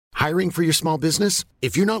Hiring for your small business?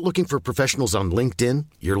 If you're not looking for professionals on LinkedIn,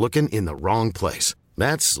 you're looking in the wrong place.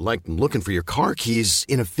 That's like looking for your car keys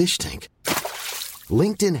in a fish tank.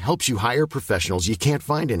 LinkedIn helps you hire professionals you can't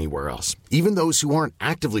find anywhere else, even those who aren't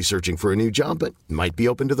actively searching for a new job but might be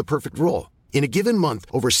open to the perfect role. In a given month,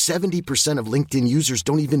 over 70% of LinkedIn users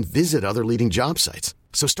don't even visit other leading job sites.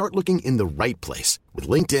 So start looking in the right place. With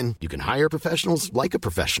LinkedIn, you can hire professionals like a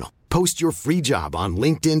professional. Post your free job on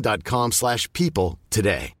linkedin.com/people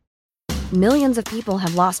today. Millions of people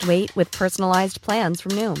have lost weight with personalized plans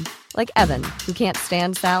from Noom. Like Evan, who can't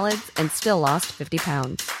stand salads and still lost 50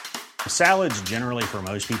 pounds. Salads generally for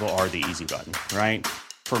most people are the easy button, right?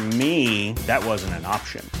 For me, that wasn't an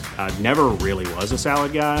option. I never really was a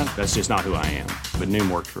salad guy. That's just not who I am. But Noom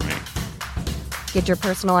worked for me. Get your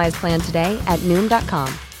personalized plan today at Noom.com.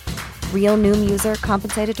 Real Noom user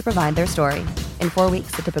compensated to provide their story. In 4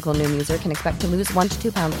 weeks, the typical Noom user can expect to lose 1 to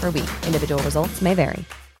 2 pounds per week. Individual results may vary.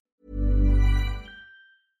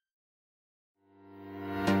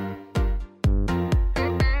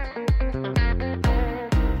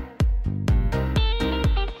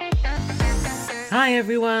 Hi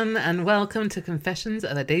everyone, and welcome to Confessions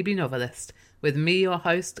of a Debut Novelist, with me, your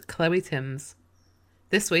host, Chloe Timms.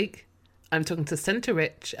 This week, I'm talking to Senta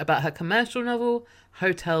Rich about her commercial novel,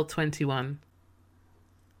 Hotel 21.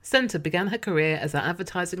 Senta began her career as an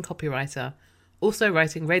advertising copywriter, also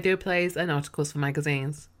writing radio plays and articles for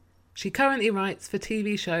magazines. She currently writes for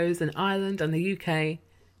TV shows in Ireland and the UK,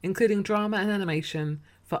 including drama and animation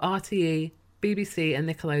for RTE, BBC and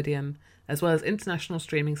Nickelodeon, as well as international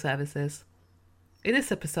streaming services. In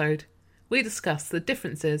this episode, we discuss the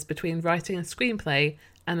differences between writing a screenplay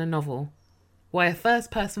and a novel, why a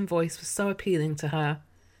first-person voice was so appealing to her,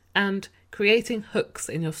 and creating hooks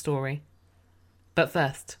in your story. But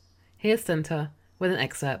first, here's Senta with an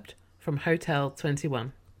excerpt from Hotel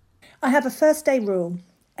 21. I have a first day rule.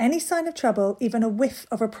 Any sign of trouble, even a whiff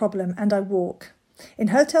of a problem, and I walk. In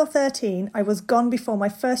Hotel 13, I was gone before my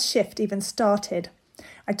first shift even started.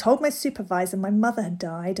 I told my supervisor my mother had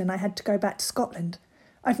died and I had to go back to Scotland.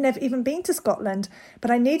 I've never even been to Scotland, but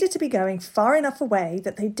I needed to be going far enough away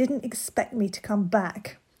that they didn't expect me to come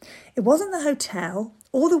back. It wasn't the hotel,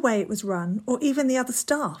 or the way it was run, or even the other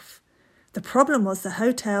staff. The problem was the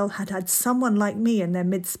hotel had had someone like me in their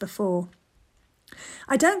midst before.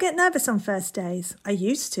 I don't get nervous on first days. I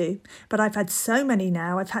used to, but I've had so many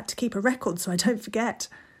now I've had to keep a record so I don't forget.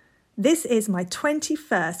 This is my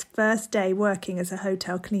 21st first day working as a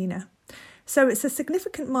hotel cleaner. So it's a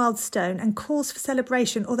significant milestone and cause for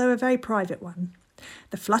celebration, although a very private one.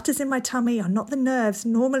 The flutters in my tummy are not the nerves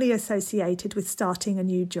normally associated with starting a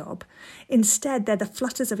new job. Instead, they're the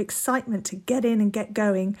flutters of excitement to get in and get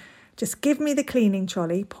going. Just give me the cleaning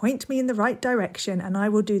trolley, point me in the right direction, and I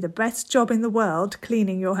will do the best job in the world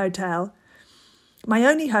cleaning your hotel. My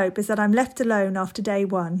only hope is that I'm left alone after day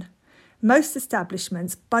one. Most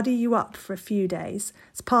establishments buddy you up for a few days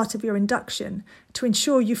as part of your induction to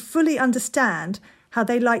ensure you fully understand how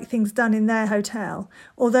they like things done in their hotel,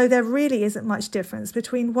 although there really isn't much difference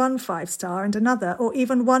between one 5-star and another, or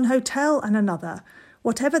even one hotel and another,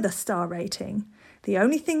 whatever the star rating. The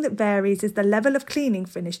only thing that varies is the level of cleaning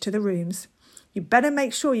finish to the rooms. You better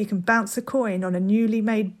make sure you can bounce a coin on a newly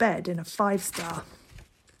made bed in a 5-star.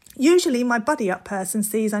 Usually my buddy-up person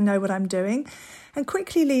sees I know what I'm doing and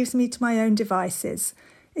quickly leaves me to my own devices.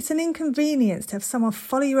 It's an inconvenience to have someone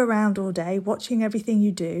follow you around all day watching everything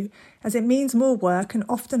you do, as it means more work and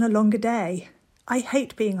often a longer day. I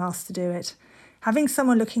hate being asked to do it. Having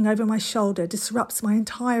someone looking over my shoulder disrupts my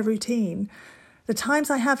entire routine. The times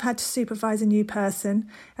I have had to supervise a new person,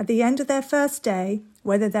 at the end of their first day,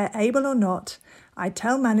 whether they're able or not, I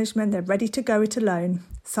tell management they're ready to go it alone.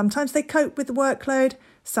 Sometimes they cope with the workload,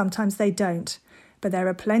 sometimes they don't. But there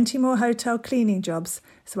are plenty more hotel cleaning jobs,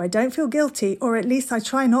 so I don't feel guilty, or at least I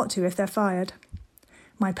try not to if they're fired.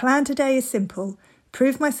 My plan today is simple.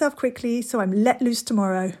 Prove myself quickly so I'm let loose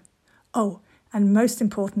tomorrow. Oh, and most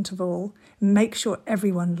important of all, make sure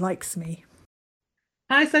everyone likes me.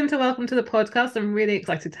 Hi Senta, welcome to the podcast. I'm really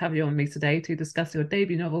excited to have you on me today to discuss your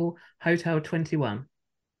debut novel, Hotel 21.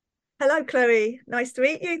 Hello, Chloe. Nice to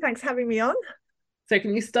meet you. Thanks for having me on. So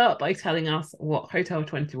can you start by telling us what Hotel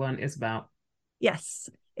 21 is about? Yes,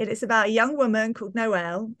 it is about a young woman called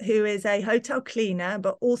Noelle who is a hotel cleaner,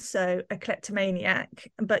 but also a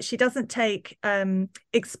kleptomaniac. But she doesn't take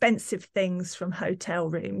expensive things from hotel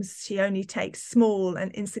rooms. She only takes small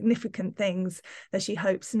and insignificant things that she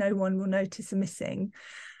hopes no one will notice are missing.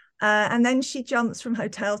 And then she jumps from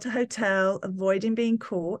hotel to hotel, avoiding being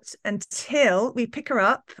caught, until we pick her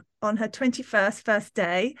up on her 21st first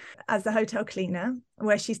day as the hotel cleaner,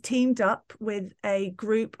 where she's teamed up with a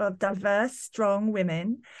group of diverse, strong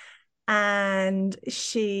women. and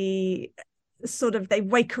they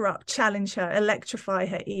wake her up, challenge her, electrify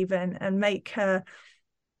her even, and make her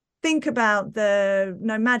think about the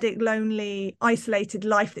nomadic, lonely, isolated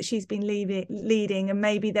life that she's been leading, and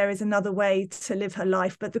maybe there is another way to live her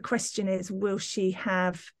life. But the question is, will she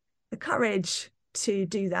have the courage to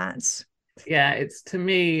do that? Yeah, to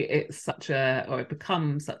me, it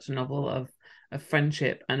becomes such a novel of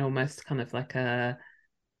friendship and almost kind of like a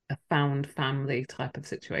found family type of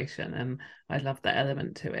situation, and I love that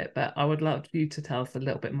element to it. But I would love you to tell us a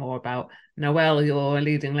little bit more about Noelle, your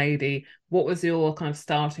leading lady. What was your kind of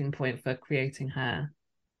starting point for creating her?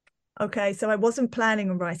 Okay, so I wasn't planning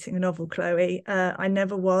on writing a novel, Chloe. I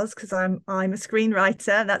never was, because I'm a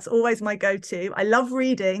screenwriter. That's always my go-to. I love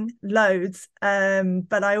reading loads,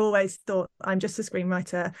 but I always thought I'm just a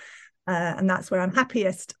screenwriter, and that's where I'm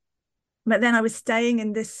happiest. But then I was staying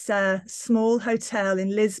in this small hotel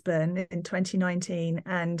in Lisbon in 2019,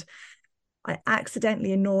 and I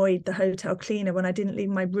accidentally annoyed the hotel cleaner when I didn't leave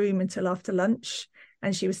my room until after lunch.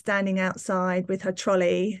 And she was standing outside with her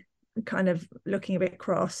trolley, kind of looking a bit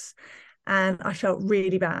cross. And I felt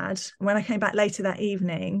really bad. When I came back later that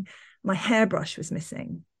evening, my hairbrush was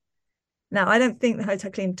missing. Now, I don't think the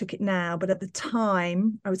hotel cleaner took it now, but at the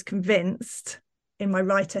time, I was convinced in my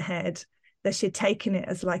writer head that she'd taken it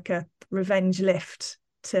as like a revenge lift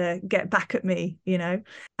to get back at me, And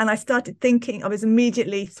I started thinking, I was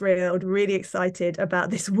immediately thrilled, really excited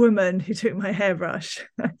about this woman who took my hairbrush.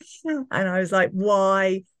 And I was like,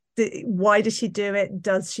 why does she do it?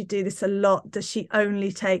 Does she do this a lot? Does she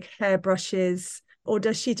only take hairbrushes? Or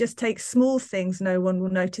does she just take small things no one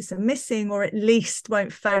will notice are missing, or at least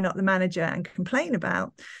won't phone up the manager and complain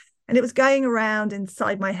about? And it was going around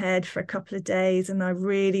inside my head for a couple of days, and I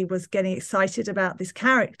really was getting excited about this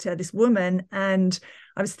character, this woman. And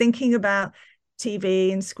I was thinking about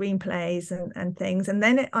TV and screenplays and things. And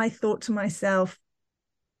then I thought to myself,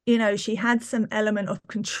 she had some element of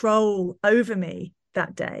control over me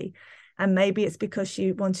that day. And maybe it's because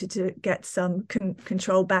she wanted to get some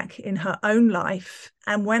control back in her own life.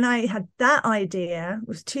 And when I had that idea, it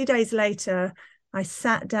was 2 days later, I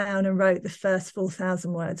sat down and wrote the first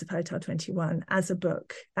 4,000 words of Hotel 21 as a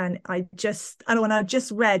book. And when I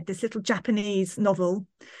just read this little Japanese novel,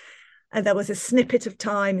 and there was a snippet of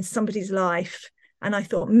time in somebody's life, and I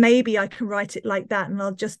thought maybe I can write it like that, and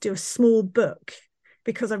I'll just do a small book,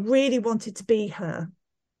 because I really wanted to be her.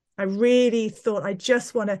 I really thought I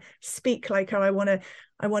just want to speak like her. I want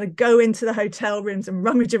to go into the hotel rooms and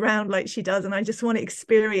rummage around like she does. And I just want to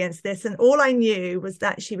experience this. And all I knew was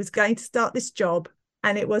that she was going to start this job,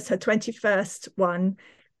 and it was her 21st one.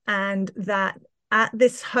 And that at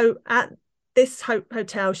this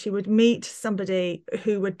hotel, she would meet somebody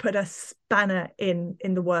who would put a spanner in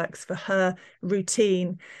the works for her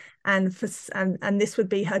routine. And this would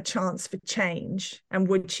be her chance for change. And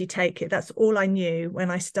would she take it? That's all I knew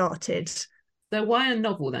when I started. So why a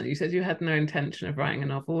novel then? You said you had no intention of writing a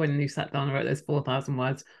novel, and you sat down and wrote those 4,000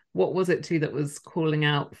 words. What was it to you that was calling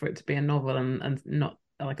out for it to be a novel and not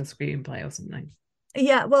like a screenplay or something?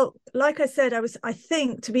 Yeah, well, like I said, I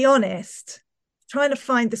think, to be honest, trying to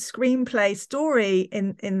find the screenplay story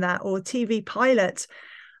in that, or TV pilot,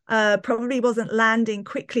 probably wasn't landing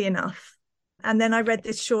quickly enough. And then I read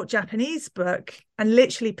this short Japanese book and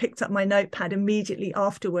literally picked up my notepad immediately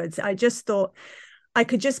afterwards. I just thought I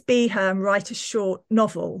could just be her and write a short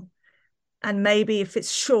novel. And maybe if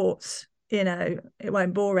it's short, it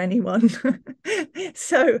won't bore anyone.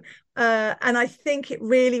 So, and I think it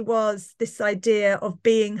really was this idea of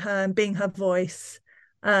being her and being her voice.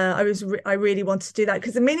 I really wanted to do that,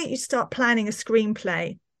 because the minute you start planning a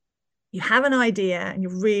screenplay, you have an idea and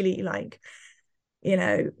you're really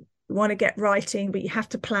want to get writing, but you have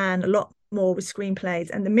to plan a lot more with screenplays.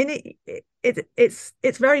 And the minute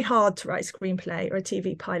it's very hard to write a screenplay or a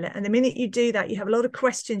TV pilot. And the minute you do that, you have a lot of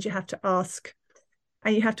questions you have to ask,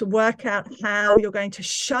 and you have to work out how you're going to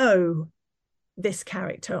show this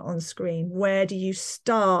character on screen. Where do you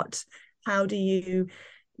start? How do you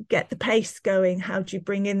get the pace going? How do you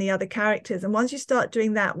bring in the other characters? And once you start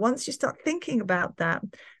doing that, once you start thinking about that,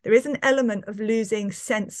 there is an element of losing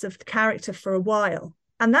sense of the character for a while.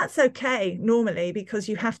 And that's okay normally, because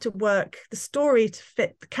you have to work the story to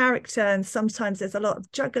fit the character. And sometimes there's a lot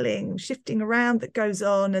of juggling, shifting around that goes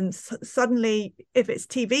on. And suddenly, if it's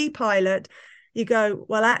TV pilot, you go,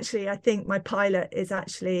 well, actually, I think my pilot is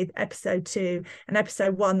actually episode 2, and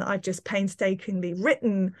episode 1 that I've just painstakingly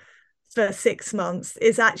written for 6 months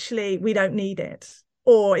is actually, we don't need it.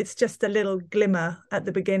 Or it's just a little glimmer at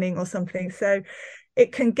the beginning or something. So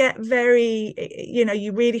it can get very,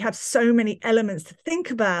 you really have so many elements to think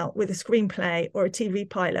about with a screenplay or a TV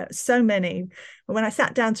pilot, so many. But when I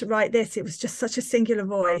sat down to write this, it was just such a singular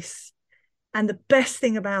voice. And the best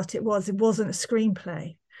thing about it wasn't a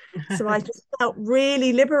screenplay. So I just felt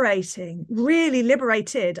really liberated.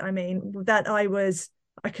 I mean, that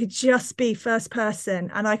I could just be first person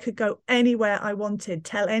and I could go anywhere I wanted,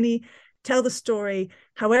 tell the story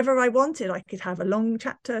however I wanted. I could have a long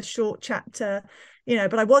chapter, short chapter,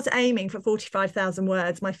 but I was aiming for 45,000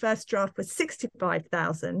 words. My first draft was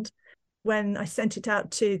 65,000. When I sent it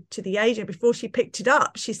out to the agent, before she picked it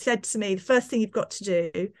up, she said to me, the first thing you've got to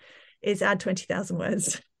do is add 20,000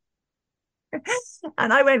 words.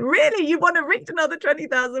 And I went, really? You want to read another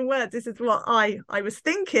 20,000 words? This is what I was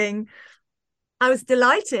thinking. I was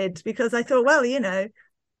delighted because I thought, well, I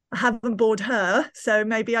haven't bored her, so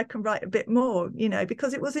maybe I can write a bit more,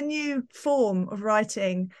 because it was a new form of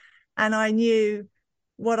writing. And I knew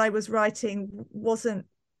what I was writing wasn't,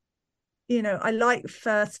 I like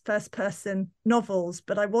first person novels,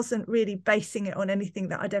 but I wasn't really basing it on anything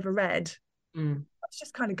that I'd ever read. I was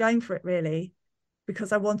just kind of going for it, really,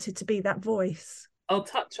 because I wanted to be that voice. I'll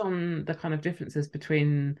touch on the kind of differences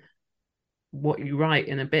between what you write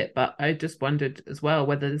in a bit, but I just wondered as well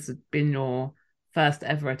whether this had been your first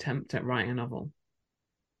ever attempt at writing a novel.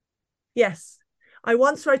 Yes. I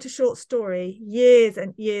once wrote a short story years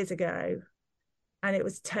and years ago, and it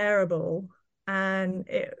was terrible, and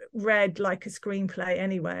it read like a screenplay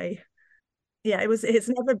anyway. Yeah, it's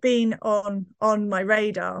never been on my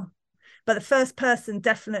radar. But the first person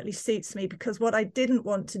definitely suits me, because what I didn't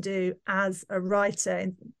want to do as a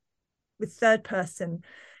writer with third person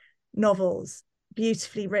novels,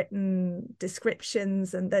 beautifully written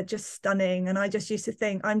descriptions, and they're just stunning. And I just used to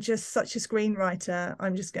think, I'm just such a screenwriter.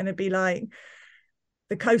 I'm just going to be like,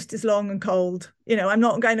 the coast is long and cold. I'm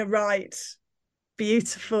not going to write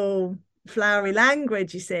beautiful, flowery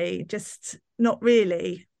language, you see, just not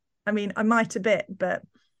really. I mean, I might a bit, but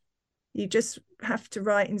you just have to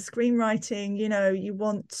write in screenwriting. You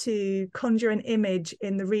want to conjure an image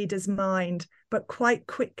in the reader's mind, but quite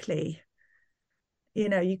quickly. You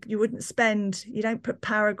don't put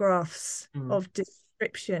paragraphs of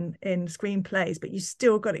description in screenplays, but you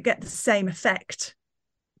still got to get the same effect,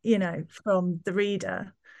 from the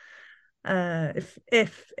reader. If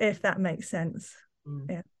that makes sense.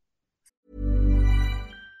 Yeah.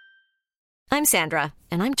 I'm Sandra,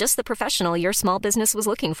 and I'm just the professional your small business was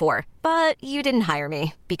looking for. But you didn't hire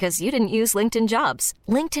me because you didn't use LinkedIn Jobs.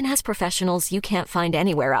 LinkedIn has professionals you can't find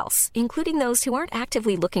anywhere else, including those who aren't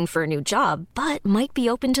actively looking for a new job, but might be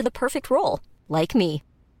open to the perfect role, like me.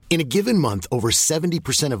 In a given month, over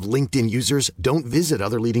 70% of LinkedIn users don't visit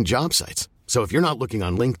other leading job sites. So if you're not looking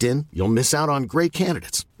on LinkedIn, you'll miss out on great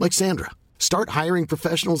candidates like Sandra. Start hiring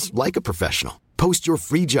professionals like a professional. Post your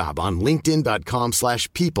free job on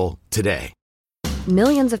linkedin.com/people today.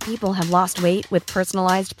 Millions of people have lost weight with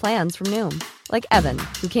personalized plans from Noom, like Evan,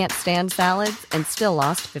 who can't stand salads and still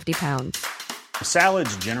lost 50 pounds.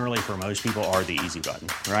 Salads generally for most people are the easy button,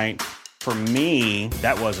 right? For me,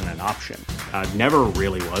 that wasn't an option. I never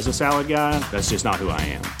really was a salad guy. That's just not who I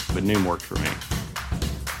am. But Noom worked for me.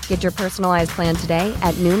 Get your personalized plan today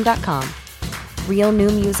at Noom.com. Real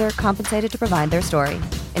Noom user compensated to provide their story.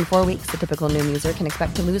 In 4 weeks, the typical Noom user can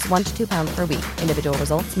expect to lose 1 to 2 pounds per week. Individual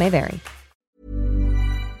results may vary.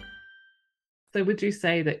 So would you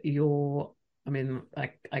say that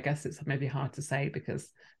I guess it's maybe hard to say because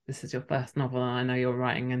this is your first novel and I know you're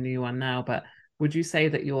writing a new one now, but would you say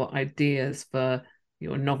that your ideas for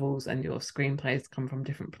your novels and your screenplays come from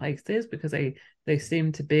different places? Because they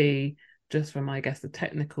seem to be, just from, I guess, the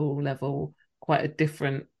technical level, quite a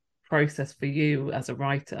different process for you as a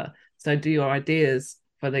writer. So do your ideas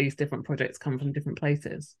for these different projects come from different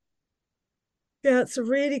places? Yeah, it's a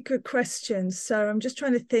really good question. So I'm just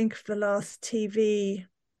trying to think of the last TV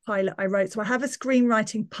pilot I wrote. So I have a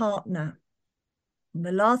screenwriting partner. And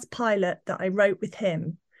the last pilot that I wrote with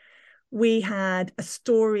him, we had a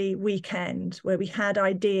story weekend where we had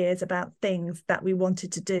ideas about things that we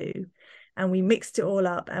wanted to do. And we mixed it all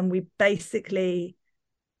up and we basically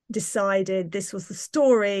decided this was the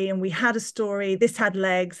story, and we had a story, this had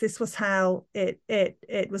legs, this was how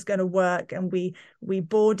it was going to work. And we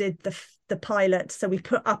boarded the pilot, so we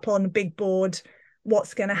put up on a big board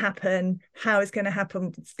what's going to happen, how it's going to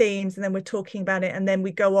happen, themes, and then we're talking about it, and then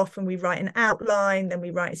we go off and we write an outline, then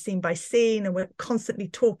we write scene by scene, and we're constantly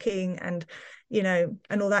talking and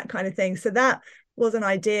and all that kind of thing. So that was an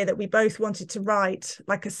idea that we both wanted to write,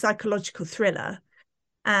 like a psychological thriller.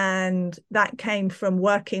 And that came from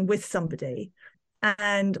working with somebody.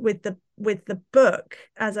 And with the book,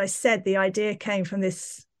 as I said, the idea came from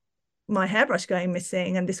my hairbrush going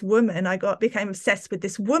missing, and this woman, became obsessed with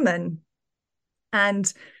this woman,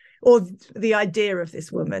 and or the idea of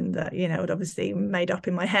this woman that, you know, had obviously made up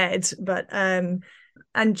in my head, but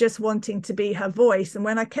and just wanting to be her voice. And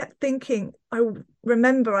when I kept thinking, I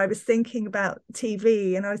remember I was thinking about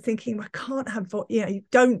TV, and I was thinking, I can't have you know, you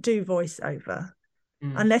don't do voiceover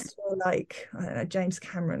unless you're like, I don't know, James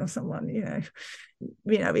Cameron or someone, you know,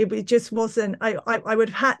 it just wasn't. I would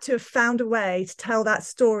have had to have found a way to tell that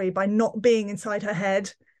story by not being inside her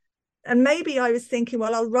head. And maybe I was thinking,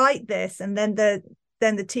 well, I'll write this, and then the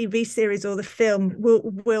TV series or the film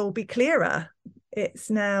will be clearer. It's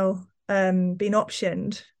now been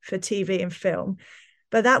optioned for TV and film,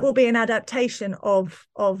 but that will be an adaptation of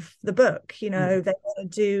the book. You know, they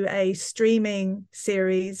want to do a streaming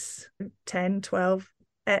series, 10, 12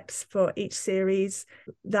 eps for each series,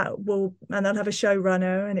 and they'll have a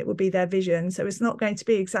showrunner, and it will be their vision. So it's not going to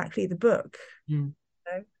be exactly the book. You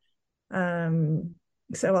know?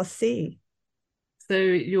 So I'll see. So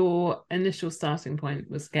your initial starting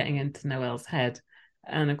point was getting into Noelle's head.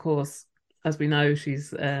 And of course, as we know,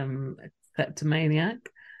 she's a kleptomaniac.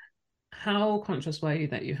 How conscious were you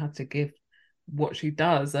that you had to give what she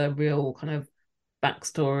does a real kind of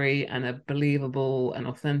backstory and a believable and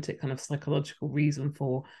authentic kind of psychological reason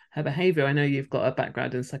for her behavior? I know you've got a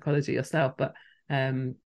background in psychology yourself, but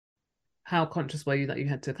how conscious were you that you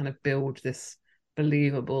had to kind of build this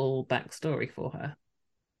believable backstory for her?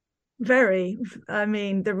 Very. I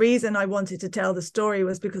mean, the reason I wanted to tell the story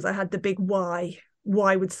was because I had the big why.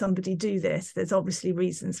 Why would somebody do this? There's obviously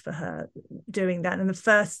reasons for her doing that. And the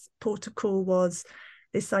first port of call was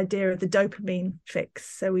this idea of the dopamine fix.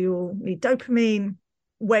 So we all need dopamine.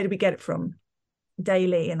 Where do we get it from?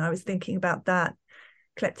 Daily. And I was thinking about that,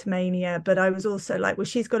 kleptomania. But I was also like, well,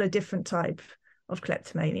 she's got a different type of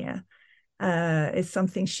kleptomania. It's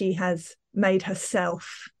something she has made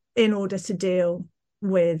herself in order to deal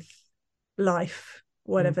with life,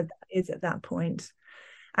 whatever that is at that point.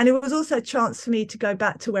 And it was also a chance for me to go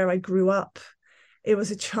back to where I grew up. It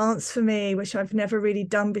was a chance for me, which I've never really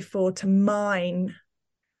done before, to mine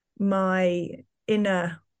my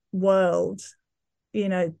inner world, you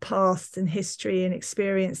know, past and history and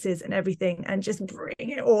experiences and everything, and just bring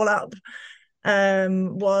it all up.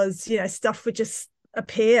 Was, you know, stuff would just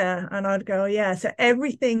appear, and I'd go, yeah. So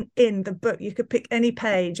everything in the book, you could pick any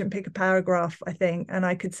page and pick a paragraph, I think, and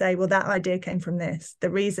I could say, well, that idea came from this. The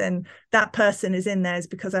reason that person is in there is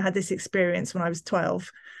because I had this experience when I was 12,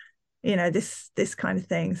 you know, this kind of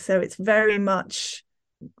thing. So it's very much,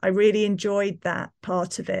 I really enjoyed that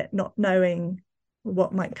part of it, not knowing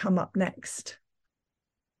what might come up next.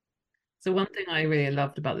 So one thing I really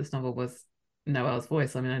loved about this novel was Noelle's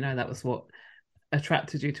voice. I mean, I know that was what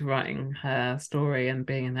attracted you to writing her story and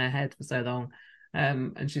being in her head for so long.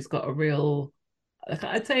 And she's got a real,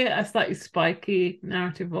 I'd say, a slightly spiky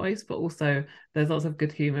narrative voice, but also there's lots of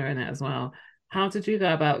good humor in it as well. How did you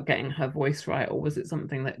go about getting her voice right, or was it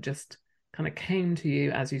something that just kind of came to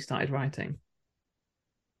you as you started writing?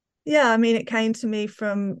 Yeah, I mean, it came to me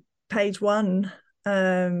from page one.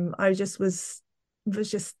 I just was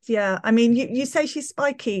just, yeah. I mean, you say she's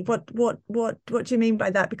spiky. What do you mean by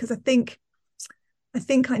that? Because I think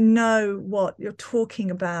I know what you're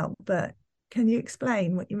talking about, but can you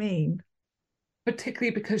explain what you mean?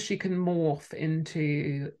 Particularly because she can morph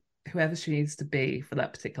into whoever she needs to be for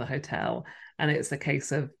that particular hotel. And it's a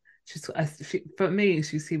case of, for me,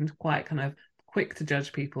 she seemed quite kind of quick to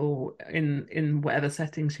judge people in whatever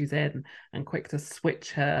setting she's in, and quick to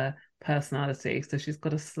switch her personality. So she's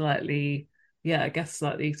got a slightly, I guess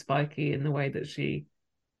slightly spiky in the way that she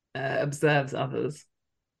observes others.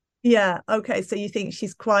 Yeah. Okay. So you think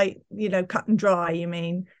she's quite, you know, cut and dry, you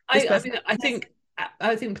mean? I think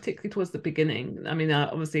particularly towards the beginning. I mean,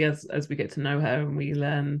 obviously as we get to know her and we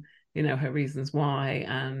learn, you know, her reasons why,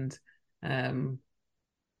 and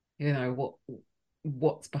you know,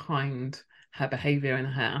 what's behind her behavior and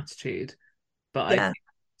her attitude. But I think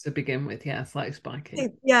to begin with, slightly spiky.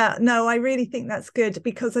 Yeah, no, I really think that's good,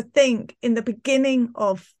 because I think in the beginning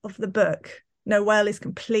of the book, Noelle is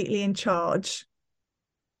completely in charge.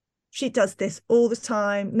 She does this all the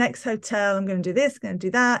time. Next hotel, I'm going to do this, going to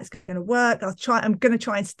do that. It's going to work. I'm going to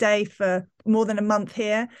try and stay for more than a month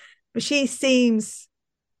here. But she seems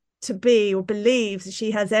to be, or believes, that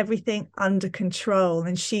she has everything under control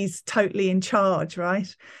and she's totally in charge,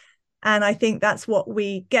 right? And I think that's what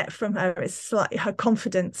we get from her, is slightly her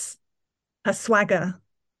confidence, her swagger.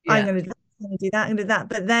 Yeah. I'm going to do that, I'm going to do that.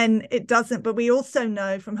 But then it doesn't. But we also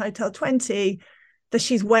know from Hotel 20 that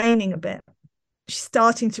she's waning a bit. She's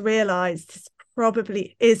starting to realize this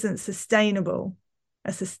probably isn't a sustainable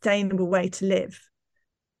way to live.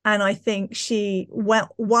 And I think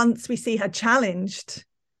once we see her challenged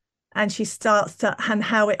and she starts to, and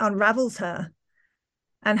how it unravels her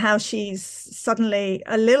and how she's suddenly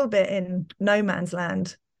a little bit in no man's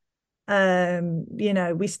land,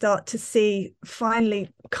 we start to see finally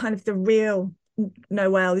kind of the real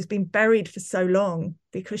Noelle who's been buried for so long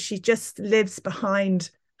because she just lives behind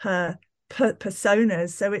her personas.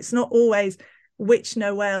 So it's not always which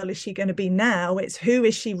Noelle is she going to be now, it's who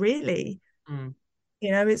is she really.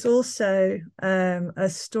 It's also a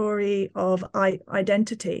story of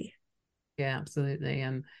identity. Yeah, absolutely.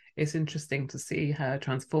 And it's interesting to see her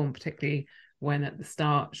transform, particularly when at the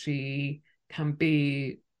start she can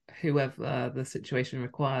be whoever the situation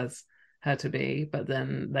requires her to be, but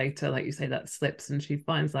then later, like you say, that slips and she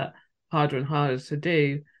finds that harder and harder to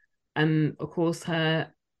do. And of course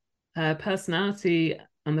her personality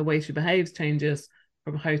and the way she behaves changes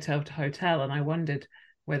from hotel to hotel. And I wondered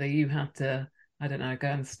whether you had to, I don't know, go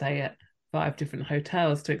and stay at 5 different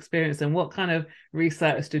hotels to experience them. What kind of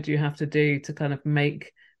research did you have to do to kind of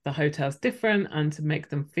make the hotels different and to make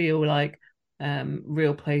them feel like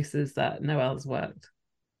real places that Noelle's worked?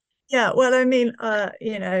 Yeah, well, I mean,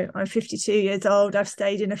 I'm 52 years old. I've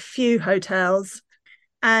stayed in a few hotels,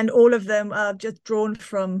 and all of them are just drawn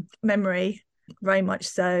from memory, very much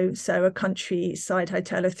so. So a countryside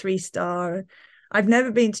hotel, a 3-star. I've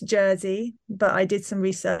never been to Jersey, but I did some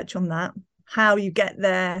research on that. How you get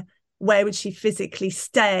there, where would she physically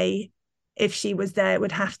stay if she was there? It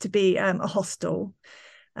would have to be a hostel.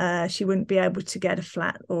 She wouldn't be able to get a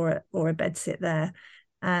flat or a bed sit there,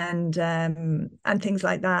 and things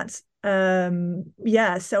like that.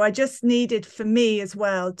 So I just needed, for me as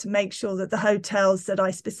well, to make sure that the hotels that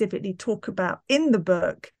I specifically talk about in the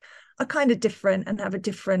book are kind of different and have a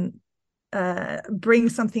different bring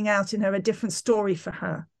something out in her, a different story for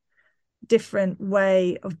her, different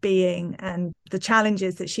way of being, and the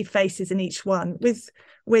challenges that she faces in each one with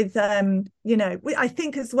I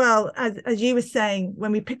think as well, as you were saying,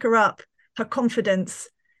 when we pick her up, her confidence,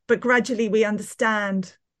 but gradually we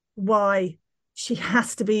understand why she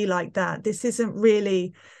has to be like that. This isn't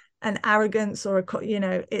really an arrogance or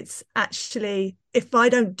it's actually, if I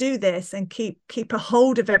don't do this and keep a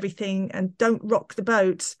hold of everything and don't rock the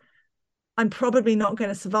boat, I'm probably not going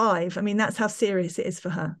to survive. I mean, that's how serious it is for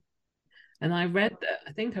her. And I read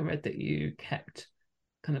that you kept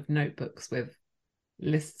kind of notebooks with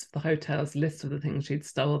lists of the hotels, lists of the things she'd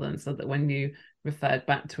stolen, so that when you referred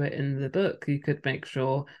back to it in the book, you could make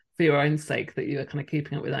sure for your own sake that you were kind of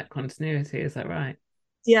keeping up with that continuity. Is that right?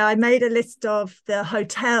 Yeah, I made a list of the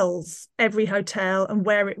hotels, every hotel and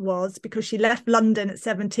where it was, because she left London at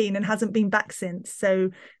 17 and hasn't been back since. So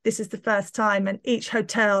this is the first time, and each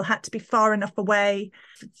hotel had to be far enough away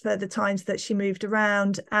for the times that she moved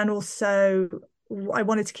around. And also I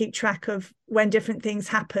wanted to keep track of when different things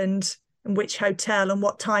happened and which hotel and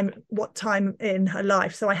what time in her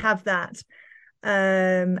life. So I have that.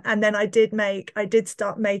 And then I did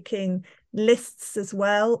start making lists as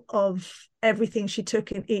well of everything she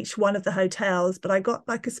took in each one of the hotels, but I got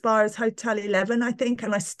like as far as Hotel 11, I think,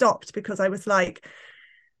 and I stopped because I was like,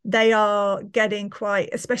 they are getting quite,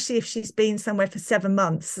 especially if she's been somewhere for 7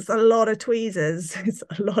 months, it's a lot of tweezers, it's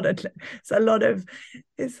a lot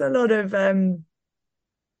of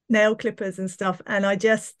nail clippers and stuff. And I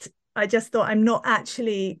just thought, I'm not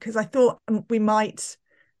actually, because I thought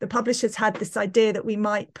the publishers had this idea that we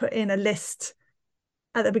might put in a list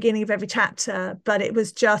at the beginning of every chapter, but it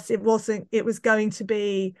was going to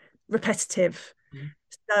be repetitive.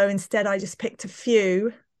 So instead I just picked a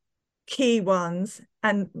few key ones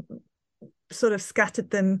and sort of scattered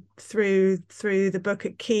them through the book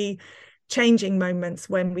at key changing moments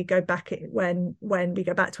when we go back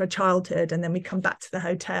to our childhood, and then we come back to the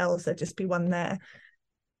hotels. There'd just be one there.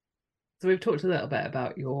 So we've talked a little bit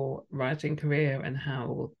about your writing career and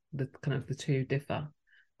how the two differ.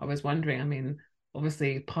 I was wondering, I mean,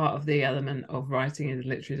 obviously part of the element of writing is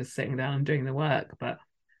literally just sitting down and doing the work, but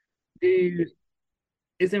is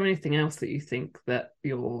there anything else that you think that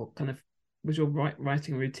was your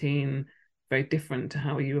writing routine very different to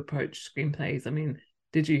how you approach screenplays? I mean,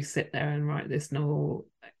 did you sit there and write this novel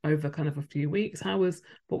over kind of a few weeks? What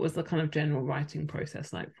was the kind of general writing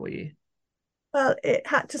process like for you? Well, it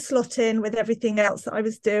had to slot in with everything else that I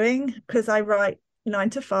was doing, because I write 9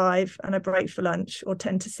 to 5 and I break for lunch, or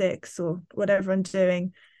 10 to 6 or whatever I'm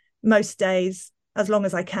doing most days, as long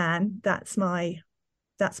as I can. That's my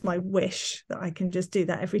wish, that I can just do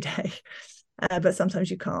that every day. But sometimes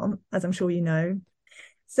you can't, as I'm sure you know.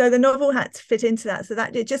 So the novel had to fit into that. So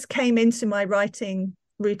that it just came into my writing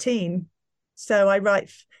routine. So I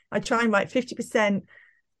try and write 50%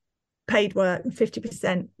 paid work and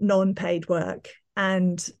 50% non-paid work.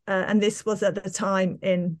 and this was at the time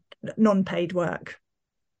in non-paid work,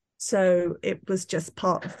 so it was just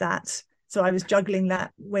part of that. So I was juggling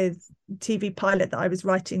that with TV pilot that I was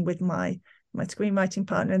writing with my screenwriting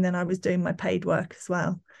partner, and then I was doing my paid work as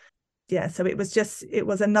well. Yeah, so it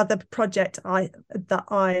was another project that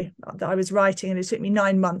I was writing, and it took me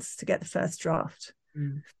 9 months to get the first draft.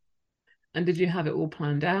 And did you have it all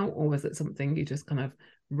planned out, or was it something you just kind of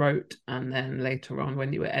wrote and then later on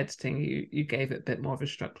when you were editing you gave it a bit more of a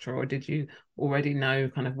structure, or did you already know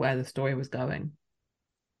kind of where the story was going?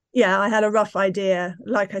 Yeah, I had a rough idea.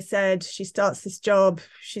 Like I said, she starts this job,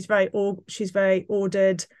 she's very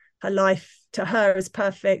ordered, her life to her is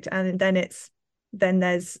perfect, and then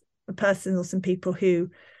there's a person or some people who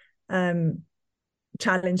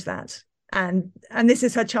challenge that, and this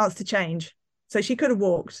is her chance to change. So she could have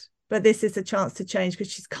walked, but this is a chance to change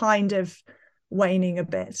because she's kind of waning a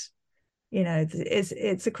bit.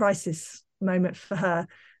 It's a crisis moment for her.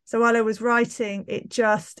 So while I was writing,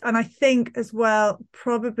 and I think as well,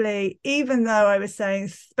 probably, even though I was saying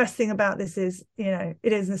the best thing about this is, it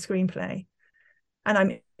isn't a screenplay and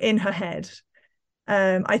I'm in her head,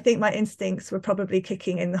 I think my instincts were probably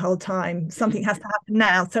kicking in the whole time. Something has to happen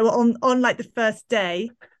now. So on like the first day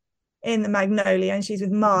in the Magnolia, and she's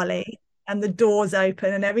with Marley, and the door's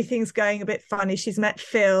open and everything's going a bit funny. She's met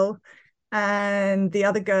Phil and the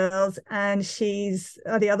other girls, and she's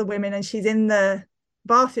the other women, and she's in the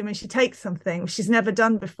bathroom and she takes something she's never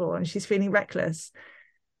done before, and she's feeling reckless,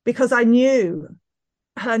 because I knew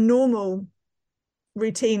her normal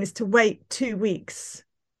routine is to wait 2 weeks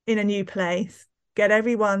in a new place, get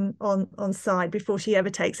everyone on side before she ever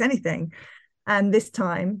takes anything. And this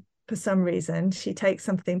time, for some reason, she takes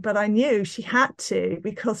something, but I knew she had to,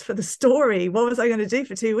 because for the story, what was I going to do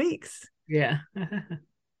for 2 weeks? Yeah.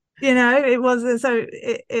 It wasn't, so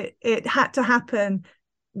it had to happen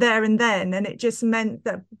there and then, and it just meant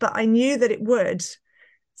that, but I knew that it would.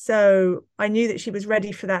 So I knew that she was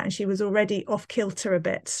ready for that, and she was already off kilter a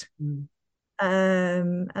bit.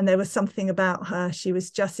 And there was something about her. She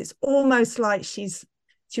was just, it's almost like she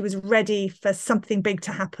was ready for something big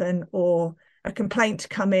to happen, or a complaint to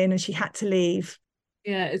come in, and she had to leave.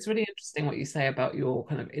 Yeah, it's really interesting what you say about your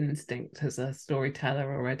kind of instinct as a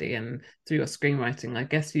storyteller already, and through your screenwriting. I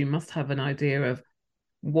guess you must have an idea of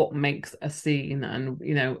what makes a scene, and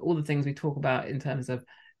all the things we talk about in terms of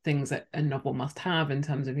things that a novel must have, in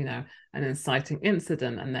terms of an inciting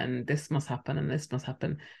incident, and then this must happen and this must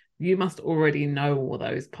happen. You must already know all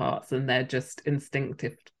those parts, and they're just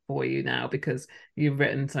instinctive for you now because you've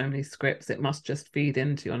written so many scripts. It must just feed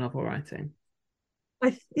into your novel writing.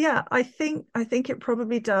 I think it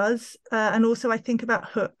probably does. And also I think about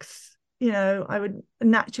hooks. I would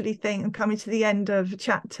naturally think, I'm coming to the end of a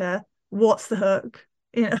chapter, what's the hook?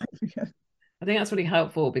 I think that's really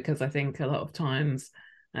helpful, because I think a lot of times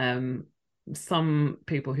some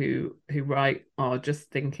people who write are just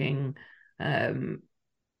thinking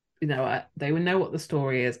they would know what the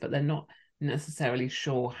story is, but they're not necessarily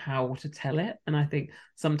sure how to tell it. And I think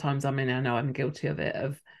sometimes, I know I'm guilty of it,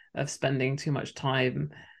 of spending too much time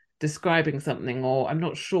describing something, or I'm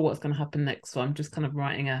not sure what's going to happen next, so I'm just kind of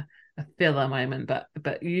writing a filler moment.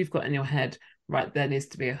 But you've got in your head, right, there needs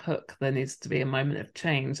to be a hook, there needs to be a moment of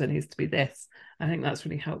change, there needs to be this. I think that's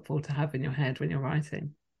really helpful to have in your head when you're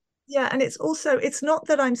writing. Yeah, and it's not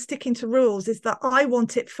that I'm sticking to rules, it's that I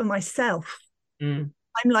want it for myself. I'm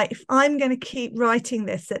like, if I'm going to keep writing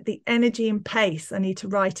this at the energy and pace I need to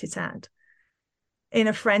write it at, in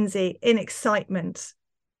a frenzy, in excitement,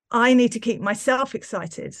 I need to keep myself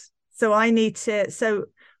excited. So I need to,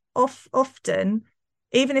 often,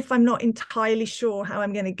 even if I'm not entirely sure how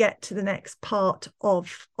I'm going to get to the next part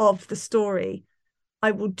of the story,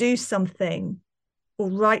 I will do something or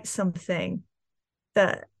write something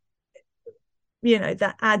that,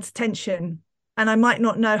 that adds tension. And I might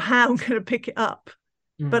not know how I'm going to pick it up,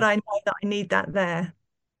 but I know that I need that there.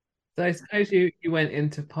 So I suppose you went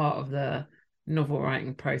into part of the novel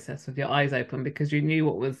writing process with your eyes open, because you knew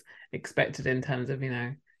what was expected in terms of,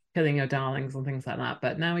 killing your darlings and things like that.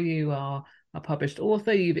 But now you are a published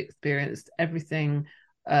author, you've experienced everything,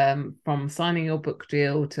 from signing your book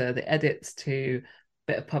deal to the edits to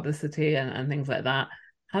a bit of publicity and things like that.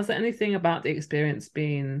 Has there anything about the experience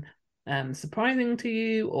been surprising to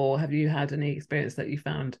you, or have you had any experience that you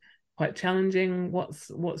found quite challenging?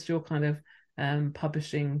 What's your kind of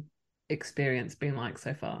publishing experience been like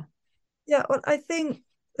so far? Yeah, well, I think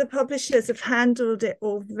the publishers have handled it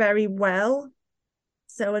all very well.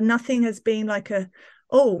 So nothing has been like I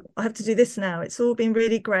have to do this now. It's all been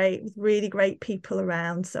really great, with really great people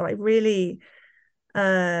around. So I really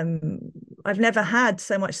I've never had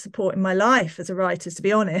so much support in my life as a writer, to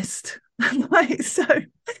be honest. So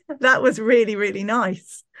that was really, really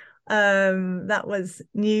nice. That was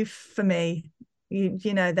new for me.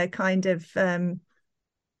 You know, they're kind of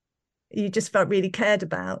you just felt really cared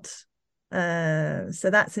about. So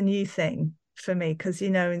that's a new thing for me, because, you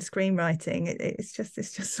know, in screenwriting, it's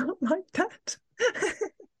just not like that.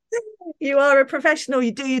 You are a professional,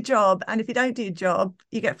 you do your job, and if you don't do your job,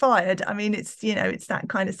 you get fired. I mean, it's, you know, it's that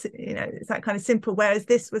kind of, you know, it's that kind of simple. Whereas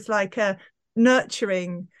this was like a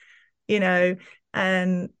nurturing, you know,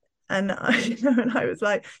 and I, you know, and I was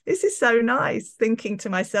like, this is so nice, thinking to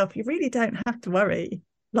myself, you really don't have to worry.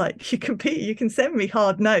 Like, you can send me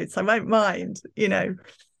hard notes, I won't mind, you know.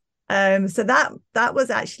 So that was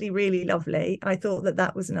actually really lovely. I thought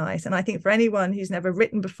that was nice. And I think for anyone who's never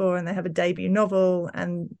written before and they have a debut novel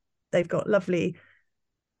and they've got lovely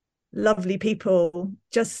people,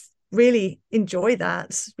 just really enjoy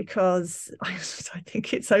that, because I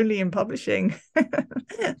think it's only in publishing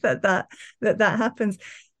that happens.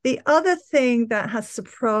 The other thing that has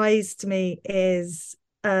surprised me is,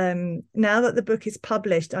 now that the book is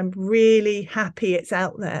published, I'm really happy it's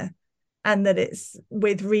out there and that it's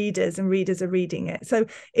with readers and readers are reading it. So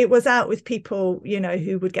it was out with people, you know,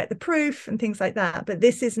 who would get the proof and things like that. But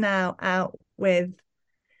this is now out with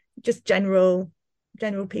just general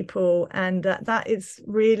people, and that is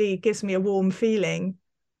really gives me a warm feeling.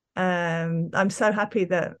 I'm so happy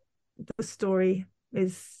that the story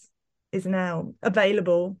is now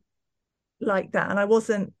available like that. And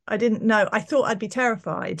I didn't know, I thought I'd be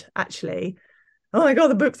terrified, actually. Oh my God,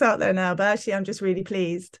 the book's out there now. But actually, I'm just really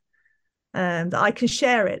pleased that I can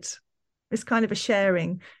share it. It's kind of a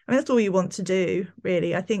sharing. I mean, that's all you want to do,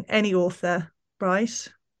 really. I think any author, right?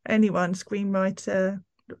 Anyone, screenwriter,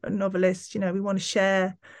 novelist, you know, we want to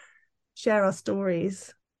share our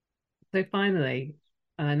stories. So finally,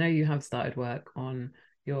 I know you have started work on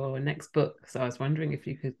your next book, so I was wondering if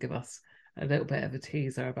you could give us a little bit of a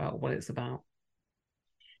teaser about what it's about.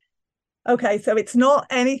 Okay, so it's not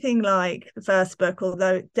anything like the first book,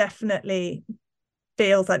 although it definitely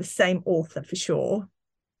feels like the same author for sure.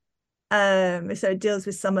 So it deals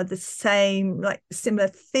with some of the same, like similar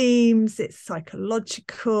themes. It's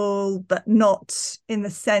psychological, but not in the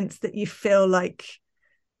sense that you feel like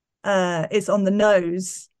it's on the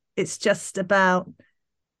nose. It's just about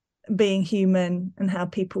being human and how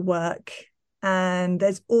people work. And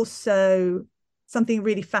there's also something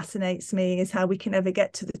really fascinates me is how we can never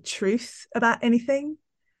get to the truth about anything.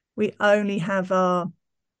 We only have our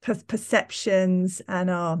perceptions and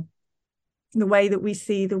the way that we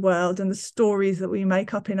see the world and the stories that we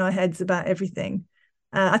make up in our heads about everything.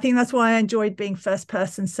 I think that's why I enjoyed being first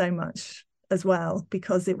person so much as well,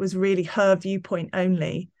 because it was really her viewpoint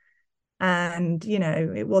only. And, you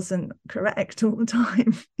know, it wasn't correct all the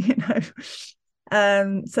time, you know.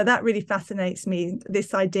 So that really fascinates me,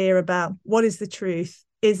 this idea about what is the truth?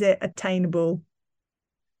 Is it attainable?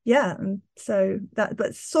 Yeah. And so that,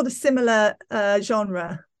 but sort of similar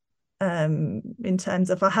genre. In terms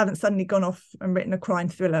of, I haven't suddenly gone off and written a crime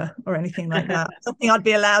thriller or anything like that. Something I'd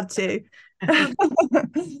be allowed to.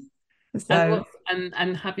 So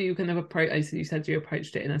and have you kind of approached? You said you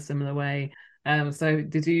approached it in a similar way. So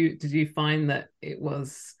did you find that it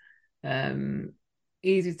was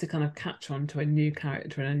easy to kind of catch on to a new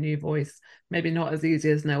character and a new voice? Maybe not as easy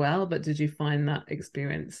as Noelle, but did you find that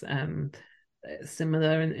experience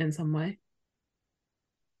similar in some way?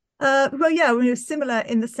 Well, yeah, we were similar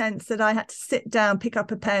in the sense that I had to sit down, pick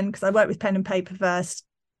up a pen, because I work with pen and paper first,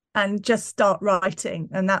 and just start writing.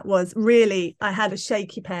 And that was really, I had a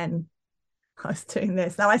shaky pen. I was doing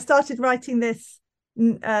this. Now, I started writing this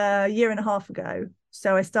a year and a half ago.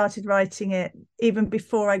 So I started writing it even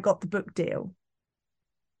before I got the book deal.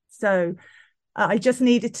 So I just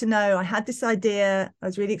needed to know, I had this idea. I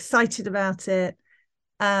was really excited about it.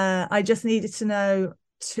 I just needed to know,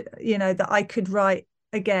 you know, that I could write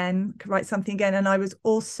something again. And I was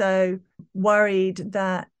also worried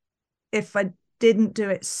that if I didn't do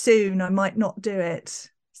it soon, I might not do it.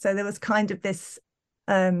 So there was kind of this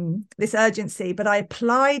urgency, but I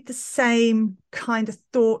applied the same kind of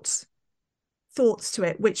thoughts to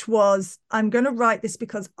it, which was, I'm going to write this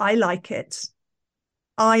because I like it.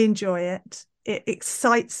 I enjoy it. It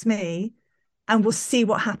excites me, and we'll see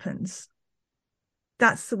what happens.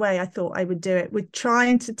 That's the way I thought I would do it, with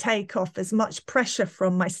trying to take off as much pressure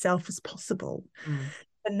from myself as possible.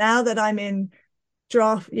 And now that I'm in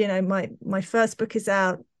draft, you know, my first book is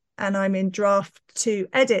out and I'm in draft 2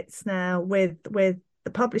 edits now with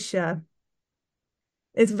the publisher,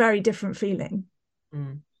 it's a very different feeling.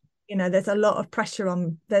 there's a lot of pressure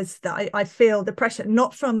on, I feel the pressure,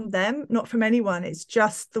 not from them, not from anyone. It's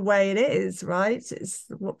just the way it is, right? It's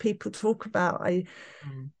what people talk about.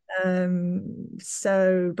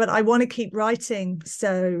 But I want to keep writing.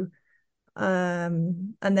 So,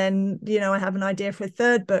 and then, I have an idea for a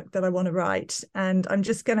third book that I want to write, and I'm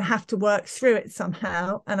just going to have to work through it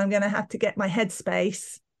somehow. And I'm going to have to get my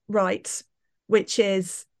headspace right, which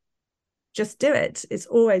is just do it. It's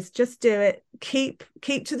always just do it. Keep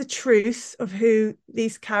to the truth of who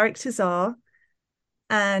these characters are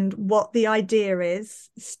and what the idea is.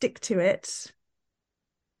 Stick to it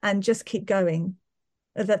and just keep going.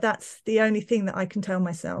 That's the only thing that I can tell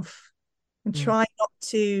myself, and try not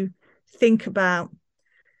to think about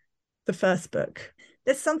the first book.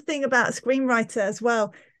 There's something about a screenwriter as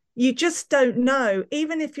well. You just don't know.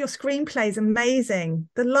 Even if your screenplay is amazing,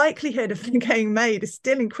 the likelihood of it getting made is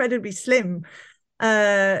still incredibly slim.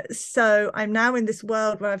 So I'm now in this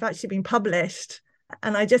world where I've actually been published,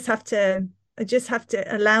 and I just have to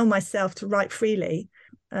allow myself to write freely.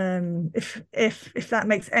 If that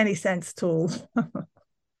makes any sense at all.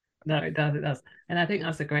 No, it does. And I think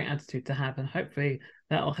that's a great attitude to have, and hopefully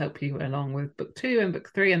that'll help you along with book 2 and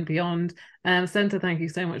book 3 and beyond. Senta, thank you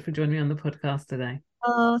so much for joining me on the podcast today.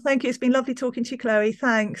 Oh, thank you. It's been lovely talking to you, Chloe.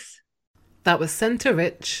 Thanks. That was Senta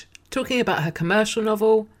Rich talking about her commercial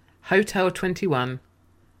novel, Hotel 21,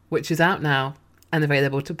 which is out now and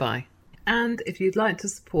available to buy. And if you'd like to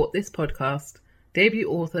support this podcast, debut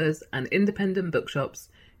authors and independent bookshops,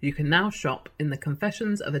 you can now shop in the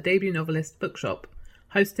Confessions of a Debut Novelist bookshop,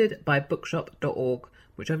 hosted by bookshop.org,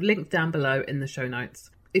 which I've linked down below in the show notes.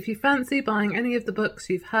 If you fancy buying any of the books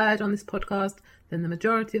you've heard on this podcast, then the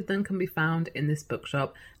majority of them can be found in this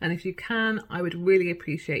bookshop. And if you can, I would really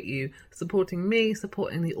appreciate you supporting me,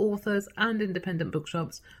 supporting the authors and independent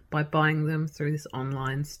bookshops by buying them through this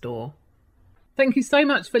online store. Thank you so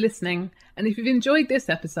much for listening. And if you've enjoyed this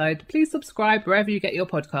episode, please subscribe wherever you get your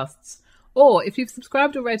podcasts. Or if you've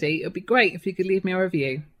subscribed already, it would be great if you could leave me a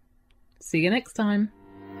review. See you next time.